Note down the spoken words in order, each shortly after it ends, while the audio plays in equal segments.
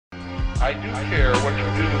I do care what you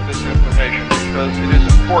do with this information because it is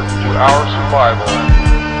important to our survival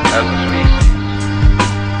as a species.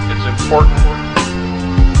 It's important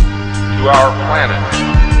to our planet.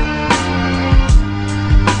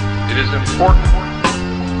 It is important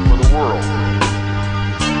for the world.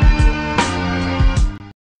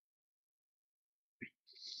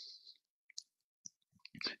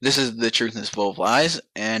 This is The Truth is Full of Lies,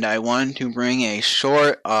 and I wanted to bring a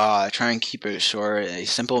short, try and keep it short, a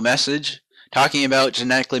simple message talking about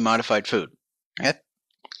genetically modified food. Okay?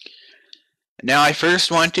 Now, I first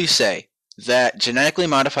want to say that genetically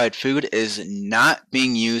modified food is not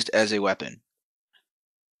being used as a weapon.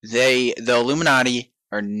 The Illuminati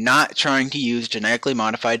are not trying to use genetically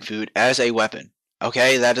modified food as a weapon.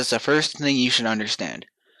 Okay? That is the first thing you should understand.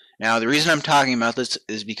 Now, the reason I'm talking about this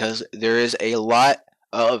is because there is a lot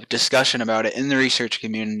of discussion about it in the research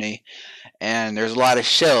community, and there's a lot of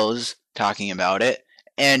shows talking about it,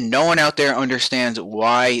 and no one out there understands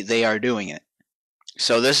why they are doing it.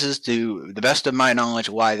 So this is, to the best of my knowledge,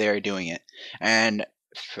 why they are doing it. And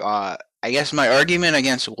I guess my argument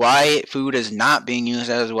against why food is not being used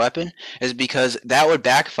as a weapon is because that would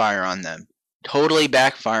backfire on them. Totally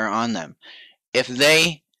backfire on them. If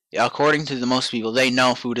they, according to the most people, they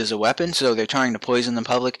know food is a weapon, so they're trying to poison the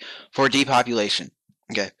public for depopulation.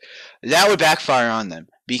 Okay, that would backfire on them,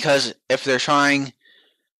 because if they're trying,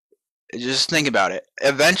 just think about it,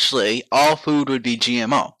 eventually all food would be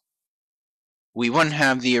GMO. We wouldn't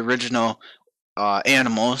have the original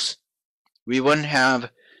animals, we wouldn't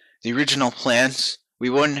have the original plants, we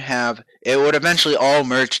wouldn't have, it would eventually all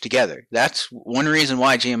merge together. That's one reason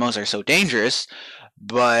why GMOs are so dangerous,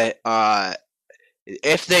 but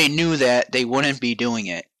if they knew that, they wouldn't be doing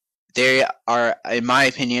it. They are, in my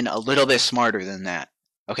opinion, a little bit smarter than that.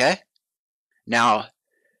 Okay? Now,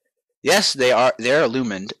 yes, they're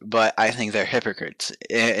illumined, but I think they're hypocrites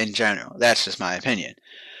in general. That's just my opinion.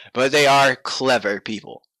 But they are clever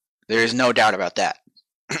people. There is no doubt about that.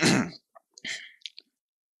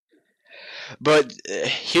 But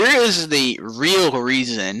here is the real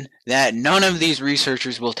reason that none of these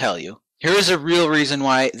researchers will tell you. Here is a real reason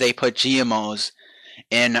why they put GMOs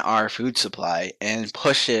in our food supply and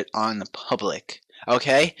push it on the public.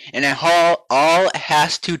 Okay? And it all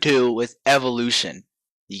has to do with evolution.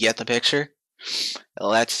 You get the picture?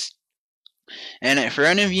 And for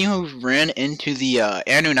any of you who ran into the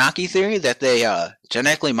Anunnaki theory that they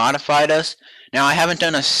genetically modified us, now I haven't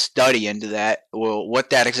done a study into that, well,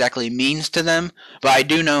 what that exactly means to them, but I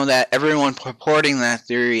do know that everyone purporting that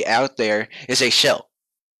theory out there is a shill.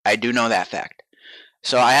 I do know that fact.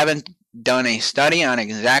 So I haven't done a study on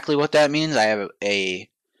exactly what that means. I have a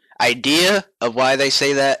idea of why they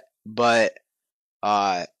say that, but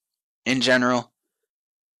in general,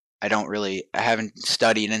 I haven't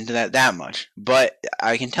studied into that much. But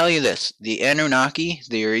I can tell you this, the Anunnaki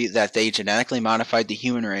theory that they genetically modified the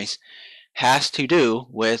human race has to do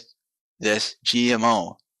with this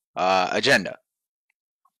GMO agenda.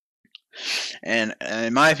 And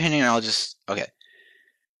in my opinion,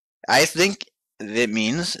 I think it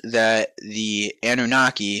means that the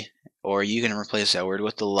Anunnaki, or you can replace that word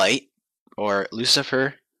with the light, or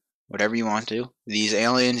Lucifer, whatever you want to, these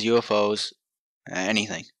aliens, UFOs,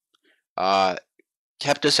 anything,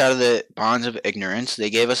 kept us out of the bonds of ignorance. They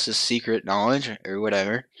gave us this secret knowledge, or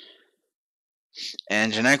whatever,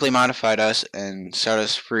 and genetically modified us and set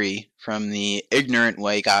us free from the ignorant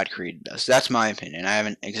way God created us. That's my opinion. I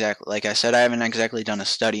haven't exactly done a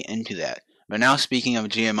study into that. But now, speaking of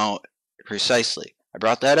GMO precisely, I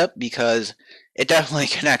brought that up because it definitely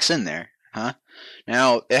connects in there, huh?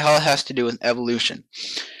 Now, it all has to do with evolution.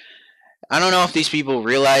 I don't know if these people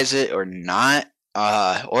realize it or not,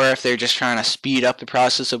 or if they're just trying to speed up the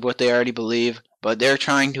process of what they already believe, but they're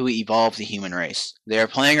trying to evolve the human race. They're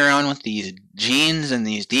playing around with these genes and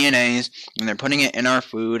these DNAs, and they're putting it in our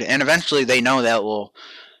food, and eventually they know that will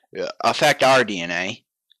affect our DNA.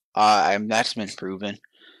 That's been proven.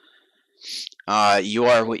 You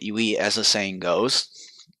are what you eat, as the saying goes.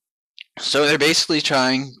 So they're basically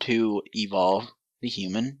trying to evolve the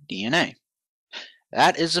human DNA.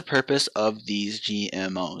 That is the purpose of these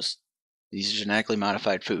GMOs, these genetically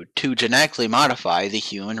modified food, to genetically modify the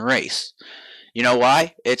human race. You know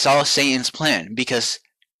why? It's all Satan's plan, because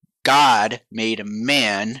God made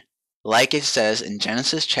man, like it says in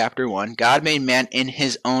Genesis chapter 1, God made man in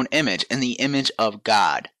his own image, in the image of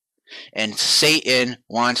God. And Satan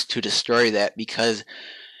wants to destroy that because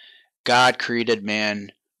God created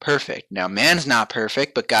man perfect. Now, man's not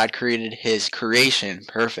perfect, but God created his creation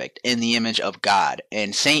perfect in the image of God.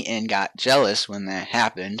 And Satan got jealous when that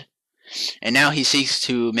happened. And now he seeks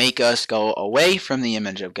to make us go away from the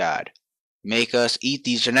image of God. make us eat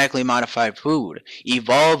these genetically modified food,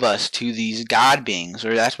 evolve us to these god beings,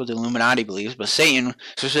 or that's what the Illuminati believes, but Satan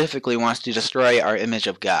specifically wants to destroy our image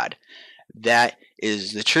of God. That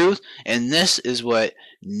is the truth, and this is what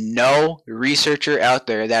no researcher out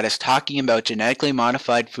there that is talking about genetically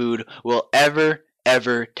modified food will ever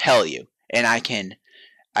tell you. And I can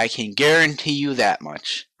guarantee you that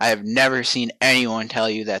much. I have never seen anyone tell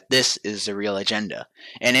you that this is the real agenda.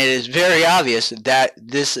 And it is very obvious that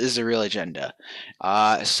this is the real agenda.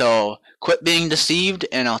 So quit being deceived,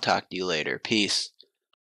 and I'll talk to you later. Peace.